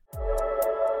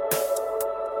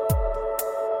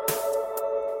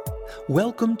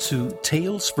Welcome to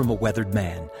Tales from a Weathered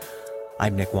Man.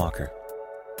 I'm Nick Walker.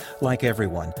 Like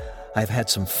everyone, I've had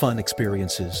some fun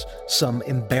experiences, some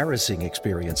embarrassing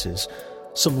experiences,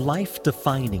 some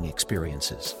life-defining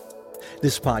experiences.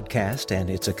 This podcast and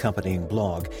its accompanying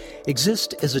blog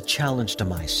exist as a challenge to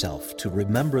myself to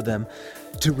remember them,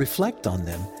 to reflect on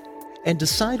them, and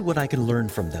decide what I can learn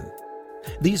from them.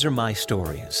 These are my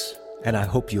stories, and I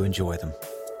hope you enjoy them.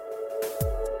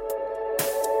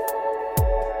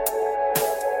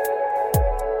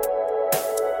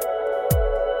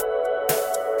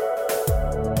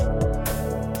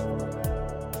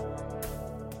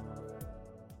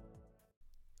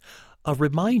 A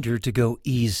reminder to go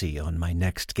easy on my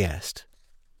next guest.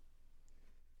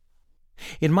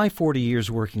 In my 40 years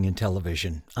working in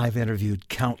television, I've interviewed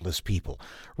countless people,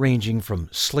 ranging from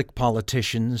slick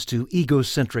politicians to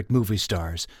egocentric movie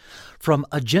stars, from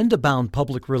agenda-bound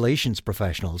public relations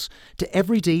professionals to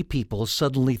everyday people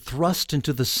suddenly thrust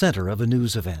into the center of a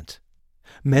news event.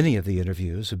 Many of the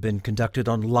interviews have been conducted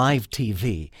on live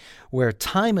TV, where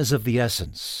time is of the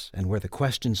essence and where the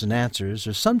questions and answers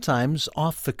are sometimes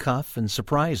off the cuff and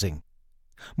surprising.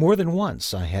 More than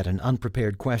once I had an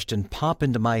unprepared question pop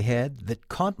into my head that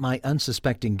caught my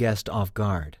unsuspecting guest off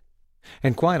guard.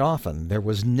 And quite often there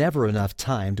was never enough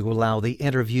time to allow the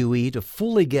interviewee to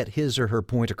fully get his or her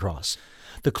point across,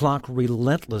 the clock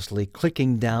relentlessly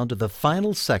clicking down to the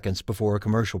final seconds before a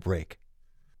commercial break.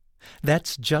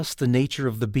 That's just the nature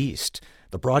of the beast.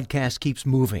 The broadcast keeps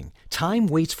moving. Time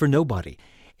waits for nobody,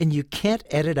 and you can't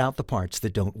edit out the parts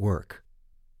that don't work.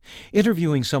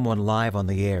 Interviewing someone live on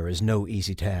the air is no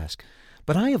easy task,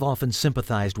 but I have often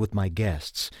sympathized with my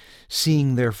guests,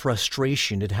 seeing their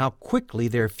frustration at how quickly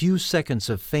their few seconds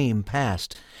of fame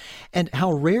passed, and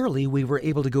how rarely we were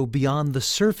able to go beyond the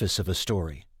surface of a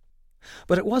story.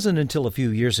 But it wasn't until a few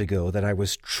years ago that I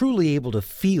was truly able to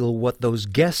feel what those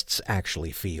guests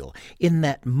actually feel in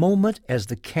that moment as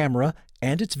the camera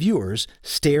and its viewers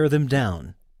stare them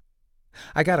down.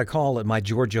 I got a call at my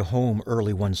Georgia home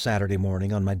early one Saturday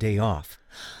morning on my day off.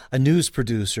 A news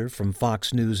producer from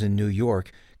Fox News in New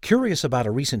York, curious about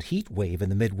a recent heat wave in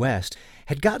the Midwest,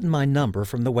 had gotten my number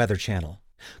from the Weather Channel.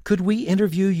 "Could we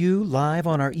interview you live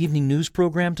on our evening news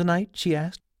program tonight?" she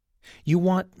asked. "You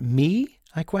want me?"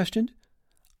 I questioned.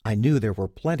 I knew there were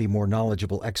plenty more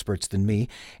knowledgeable experts than me,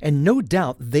 and no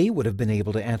doubt they would have been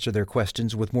able to answer their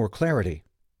questions with more clarity.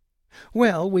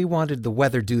 "Well, we wanted the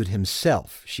weather dude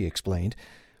himself," she explained.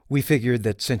 "We figured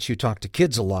that since you talk to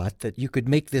kids a lot, that you could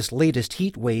make this latest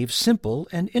heat wave simple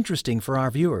and interesting for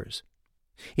our viewers."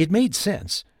 It made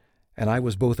sense, and I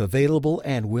was both available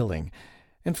and willing,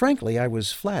 and frankly, I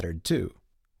was flattered, too.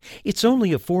 "It's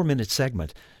only a 4-minute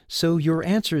segment, so your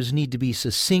answers need to be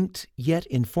succinct yet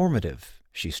informative,"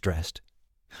 she stressed.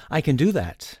 "I can do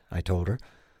that," I told her,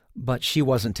 but she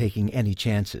wasn't taking any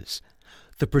chances.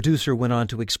 The producer went on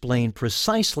to explain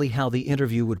precisely how the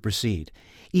interview would proceed,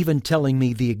 even telling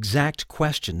me the exact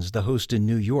questions the host in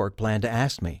New York planned to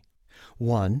ask me.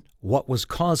 1, what was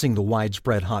causing the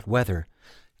widespread hot weather?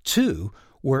 2,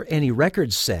 were any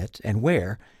records set and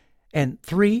where? And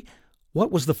 3,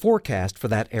 what was the forecast for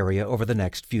that area over the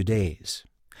next few days?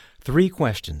 3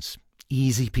 questions.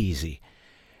 Easy peasy.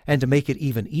 And to make it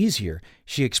even easier,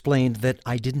 she explained that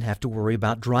I didn't have to worry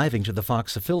about driving to the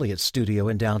Fox affiliate studio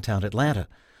in downtown Atlanta.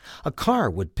 A car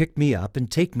would pick me up and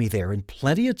take me there in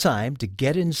plenty of time to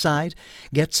get inside,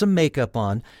 get some makeup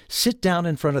on, sit down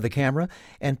in front of the camera,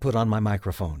 and put on my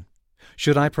microphone.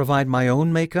 "Should I provide my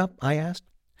own makeup?" I asked.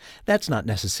 "That's not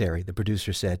necessary," the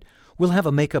producer said. "We'll have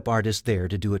a makeup artist there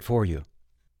to do it for you."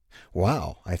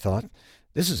 Wow, I thought.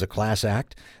 This is a class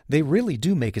act. They really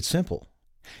do make it simple.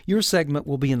 "Your segment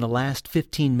will be in the last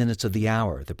 15 minutes of the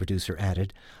hour," the producer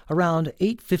added, "around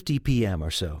 8:50 p.m.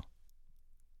 or so."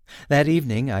 That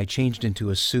evening, I changed into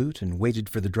a suit and waited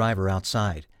for the driver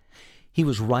outside. He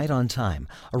was right on time,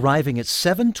 arriving at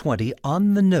 7:20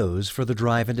 on the nose for the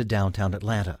drive into downtown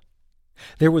Atlanta.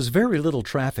 There was very little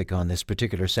traffic on this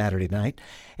particular Saturday night,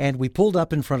 and we pulled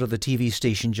up in front of the TV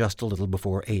station just a little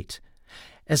before 8.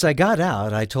 As I got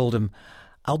out, I told him,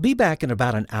 "I'll be back in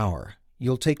about an hour.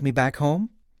 You'll take me back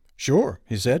home?" "Sure,"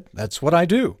 he said. "That's what I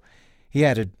do." He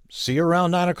added, "See you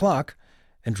around 9 o'clock,"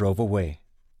 and drove away.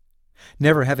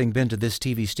 Never having been to this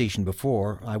TV station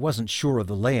before, I wasn't sure of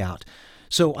the layout,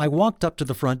 so I walked up to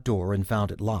the front door and found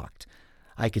it locked.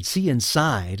 I could see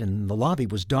inside, and the lobby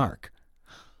was dark.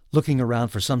 Looking around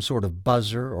for some sort of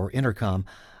buzzer or intercom,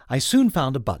 I soon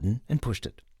found a button and pushed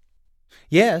it.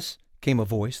 "Yes," came a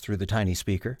voice through the tiny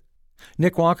speaker.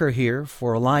 "Nick Walker here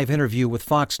for a live interview with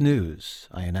Fox News,"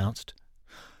 I announced.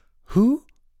 "Who?"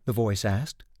 the voice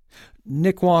asked.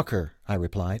 "Nick Walker," I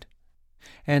replied.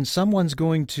 And someone's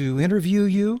going to interview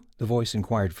you? The voice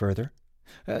inquired further.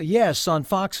 Yes, on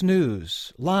Fox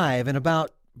News, live in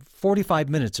about 45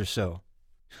 minutes or so.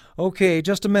 Okay,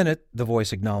 just a minute, the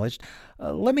voice acknowledged.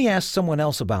 Let me ask someone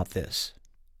else about this.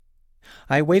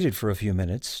 I waited for a few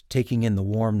minutes, taking in the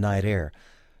warm night air.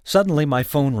 Suddenly my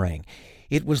phone rang.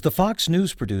 It was the Fox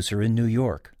News producer in New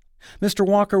York. Mr.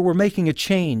 Walker, we're making a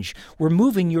change. We're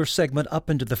moving your segment up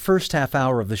into the first half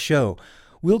hour of the show.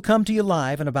 We'll come to you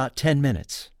live in about 10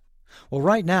 minutes. Well,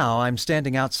 right now I'm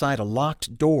standing outside a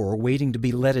locked door waiting to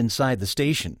be let inside the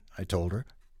station, I told her.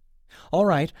 All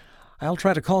right, I'll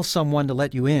try to call someone to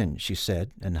let you in, she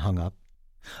said, and hung up.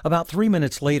 About 3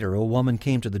 minutes later, a woman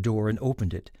came to the door and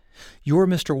opened it. You're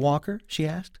Mr. Walker? She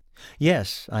asked.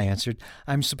 Yes, I answered.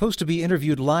 I'm supposed to be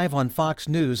interviewed live on Fox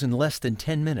News in less than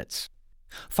 10 minutes.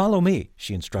 Follow me,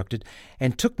 she instructed,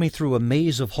 and took me through a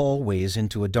maze of hallways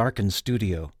into a darkened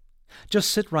studio.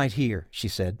 Just sit right here, she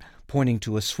said, pointing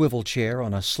to a swivel chair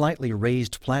on a slightly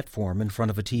raised platform in front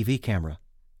of a TV camera.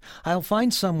 I'll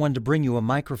find someone to bring you a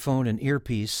microphone and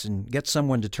earpiece and get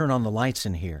someone to turn on the lights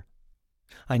in here.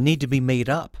 I need to be made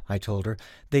up, I told her.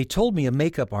 They told me a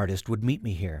makeup artist would meet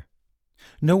me here.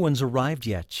 No one's arrived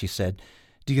yet, she said.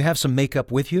 Do you have some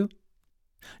makeup with you?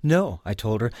 No, I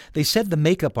told her. They said the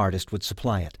makeup artist would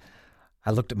supply it.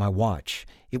 I looked at my watch.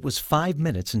 It was 5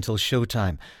 minutes until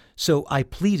showtime, so I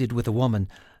pleaded with the woman,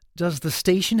 Does the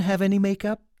station have any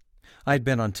makeup? I'd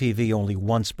been on TV only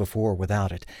once before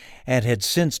without it, and had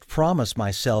since promised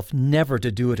myself never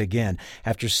to do it again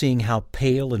after seeing how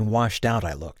pale and washed out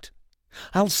I looked.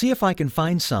 I'll see if I can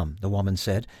find some, the woman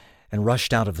said, and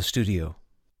rushed out of the studio.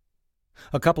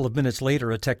 A couple of minutes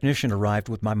later, a technician arrived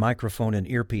with my microphone and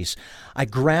earpiece. I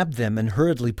grabbed them and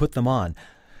hurriedly put them on.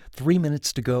 3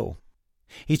 minutes to go.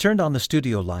 He turned on the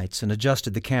studio lights and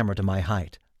adjusted the camera to my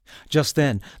height. Just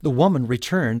then, the woman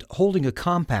returned, holding a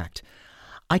compact.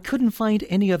 I couldn't find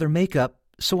any other makeup,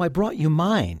 so I brought you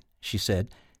mine, she said,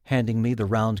 handing me the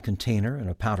round container and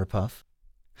a powder puff.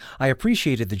 I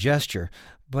appreciated the gesture,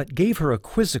 but gave her a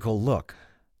quizzical look.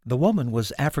 The woman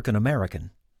was African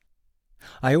American.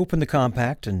 I opened the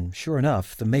compact, and sure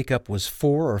enough, the makeup was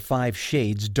 4 or 5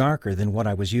 shades darker than what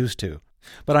I was used to.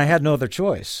 But I had no other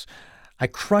choice. I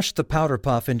crushed the powder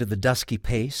puff into the dusky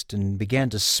paste and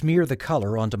began to smear the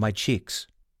color onto my cheeks.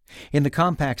 In the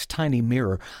compact's tiny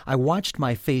mirror, I watched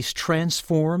my face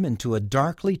transform into a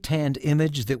darkly tanned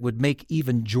image that would make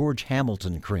even George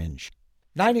Hamilton cringe.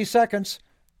 90 seconds,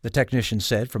 the technician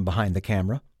said from behind the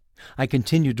camera. I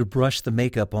continued to brush the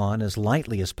makeup on as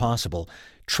lightly as possible,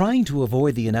 trying to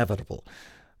avoid the inevitable,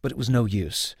 but it was no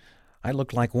use. I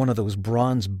looked like one of those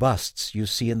bronze busts you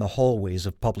see in the hallways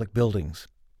of public buildings.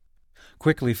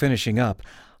 Quickly finishing up,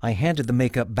 I handed the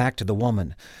makeup back to the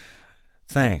woman.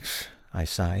 Thanks, I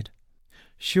sighed.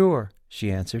 Sure,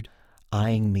 she answered,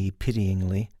 eyeing me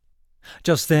pityingly.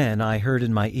 Just then I heard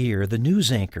in my ear the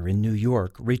news anchor in New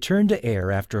York return to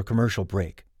air after a commercial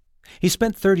break. He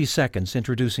spent 30 seconds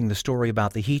introducing the story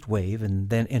about the heat wave and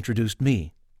then introduced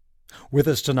me. With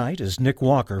us tonight is Nick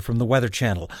Walker from the Weather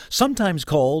Channel, sometimes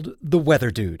called the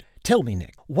Weather Dude. Tell me,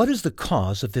 Nick, what is the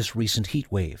cause of this recent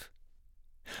heat wave?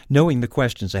 Knowing the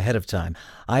questions ahead of time,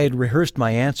 I had rehearsed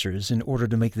my answers in order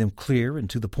to make them clear and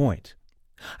to the point.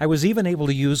 I was even able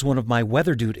to use one of my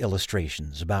Weather Dude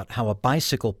illustrations about how a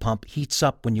bicycle pump heats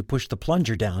up when you push the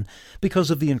plunger down because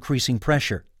of the increasing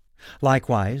pressure.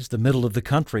 Likewise, the middle of the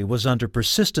country was under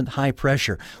persistent high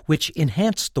pressure, which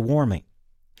enhanced the warming.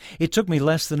 It took me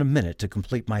less than a minute to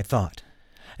complete my thought.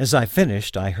 As I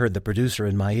finished, I heard the producer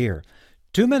in my ear.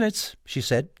 2 minutes, she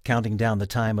said, counting down the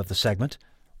time of the segment.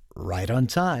 Right on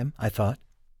time, I thought.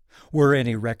 Were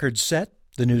any records set?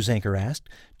 The news anchor asked,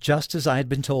 just as I had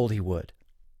been told he would.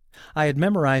 I had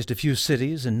memorized a few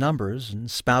cities and numbers and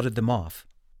spouted them off.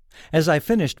 As I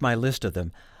finished my list of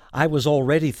them, I was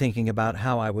already thinking about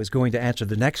how I was going to answer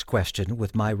the next question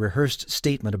with my rehearsed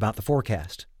statement about the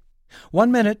forecast.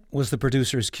 1 minute was the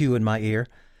producer's cue in my ear.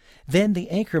 Then the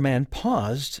anchorman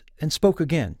paused and spoke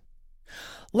again.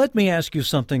 Let me ask you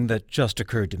something that just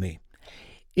occurred to me.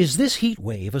 Is this heat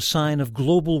wave a sign of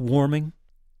global warming?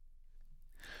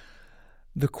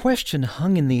 The question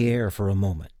hung in the air for a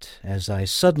moment, as I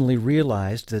suddenly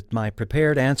realized that my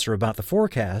prepared answer about the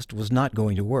forecast was not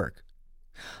going to work.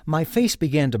 My face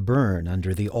began to burn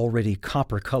under the already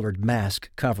copper-colored mask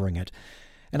covering it,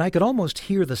 and I could almost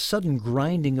hear the sudden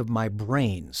grinding of my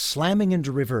brain, slamming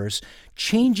into reverse,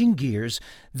 changing gears,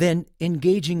 then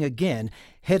engaging again,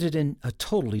 headed in a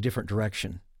totally different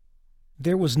direction.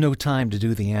 There was no time to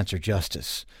do the answer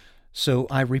justice, so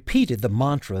I repeated the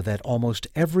mantra that almost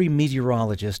every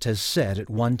meteorologist has said at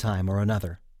one time or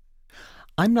another.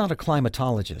 I'm not a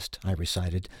climatologist, I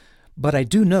recited, But I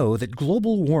do know that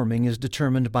global warming is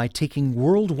determined by taking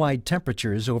worldwide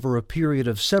temperatures over a period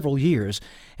of several years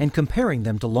and comparing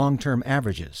them to long-term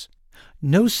averages.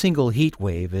 No single heat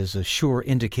wave is a sure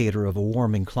indicator of a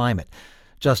warming climate,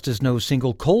 just as no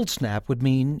single cold snap would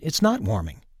mean it's not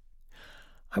warming.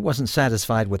 I wasn't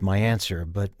satisfied with my answer,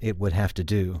 but it would have to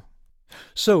do.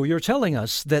 So you're telling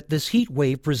us that this heat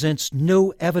wave presents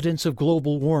no evidence of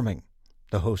global warming,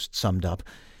 the host summed up.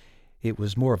 It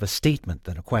was more of a statement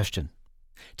than a question.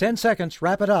 10 seconds,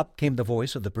 wrap it up, came the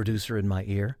voice of the producer in my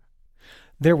ear.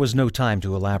 There was no time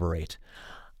to elaborate.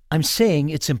 I'm saying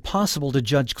it's impossible to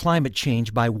judge climate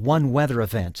change by one weather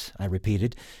event, I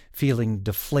repeated, feeling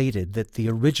deflated that the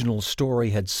original story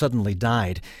had suddenly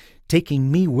died,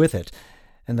 taking me with it,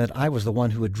 and that I was the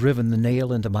one who had driven the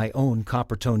nail into my own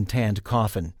copper-tone tanned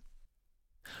coffin.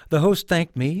 The host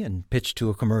thanked me and pitched to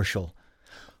a commercial.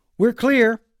 "We're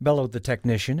clear," bellowed the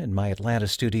technician in my Atlanta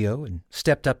studio and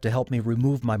stepped up to help me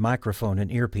remove my microphone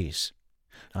and earpiece.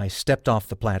 I stepped off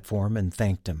the platform and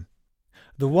thanked him.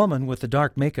 The woman with the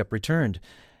dark makeup returned.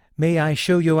 "May I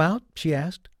show you out?" she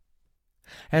asked.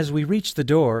 As we reached the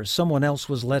door, someone else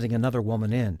was letting another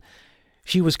woman in.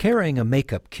 She was carrying a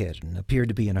makeup kit and appeared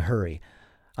to be in a hurry.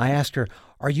 I asked her,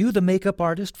 "Are you the makeup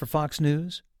artist for Fox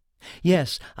News?"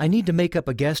 "Yes, I need to make up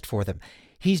a guest for them.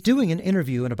 He's doing an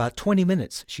interview in about 20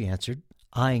 minutes, she answered,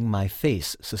 eyeing my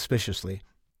face suspiciously.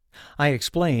 I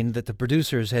explained that the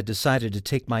producers had decided to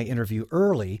take my interview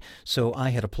early, so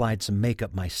I had applied some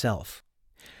makeup myself.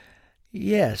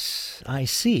 "Yes, I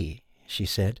see," she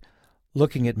said,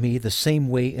 looking at me the same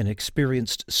way an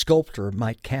experienced sculptor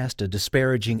might cast a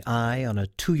disparaging eye on a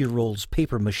 2-year-old's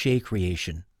papier-mâché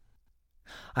creation.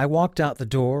 I walked out the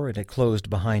door and it closed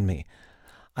behind me.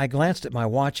 I glanced at my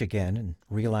watch again and,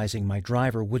 realizing my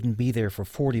driver wouldn't be there for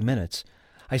 40 minutes,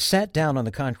 I sat down on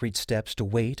the concrete steps to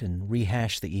wait and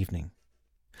rehash the evening.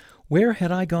 Where had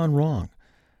I gone wrong?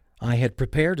 I had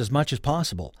prepared as much as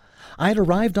possible. I had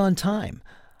arrived on time.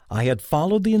 I had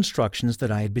followed the instructions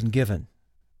that I had been given.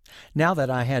 Now that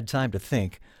I had time to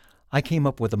think, I came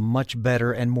up with a much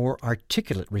better and more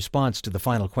articulate response to the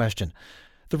final question,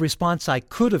 the response I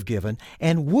could have given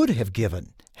and would have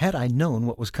given had I known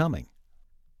what was coming.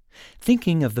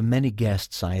 Thinking of the many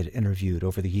guests I had interviewed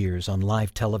over the years on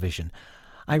live television,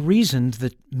 I reasoned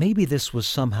that maybe this was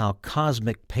somehow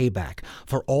cosmic payback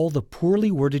for all the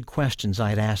poorly worded questions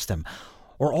I had asked them,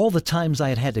 or all the times I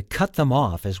had had to cut them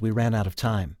off as we ran out of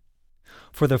time.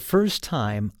 For the first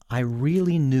time, I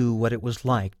really knew what it was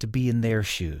like to be in their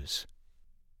shoes.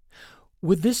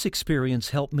 Would this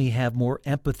experience help me have more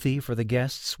empathy for the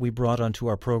guests we brought onto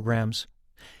our programs?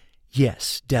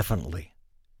 Yes, definitely.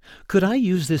 Could I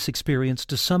use this experience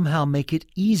to somehow make it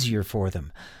easier for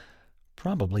them?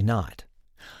 Probably not.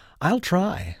 I'll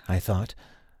try, I thought,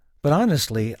 but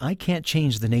honestly, I can't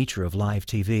change the nature of live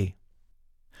TV.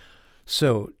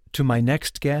 So, to my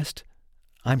next guest,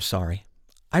 I'm sorry.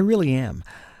 I really am.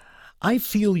 I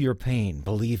feel your pain,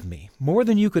 believe me, more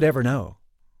than you could ever know.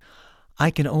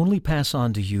 I can only pass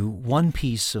on to you one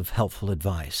piece of helpful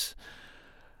advice.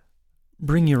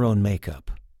 Bring your own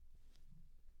makeup.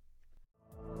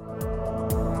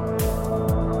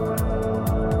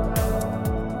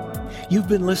 You've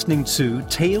been listening to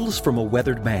Tales from a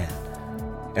Weathered Man.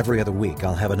 Every other week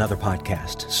I'll have another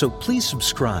podcast, so please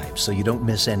subscribe so you don't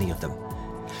miss any of them.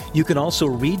 You can also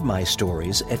read my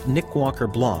stories at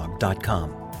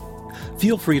nickwalkerblog.com.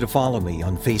 Feel free to follow me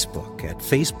on Facebook at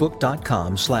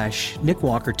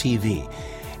facebook.com/NickWalkerTV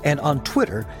and on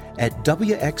Twitter at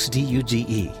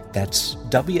WXDUDE, that's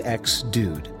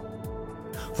WXDude.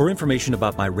 For information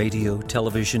about my radio,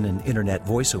 television, and internet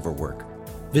voiceover work,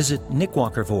 visit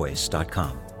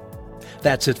nickwalkervoice.com.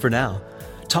 That's it for now.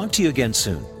 Talk to you again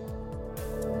soon.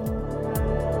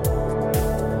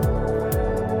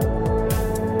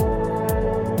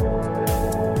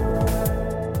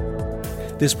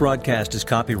 This broadcast is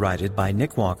copyrighted by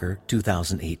Nick Walker,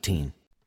 2018.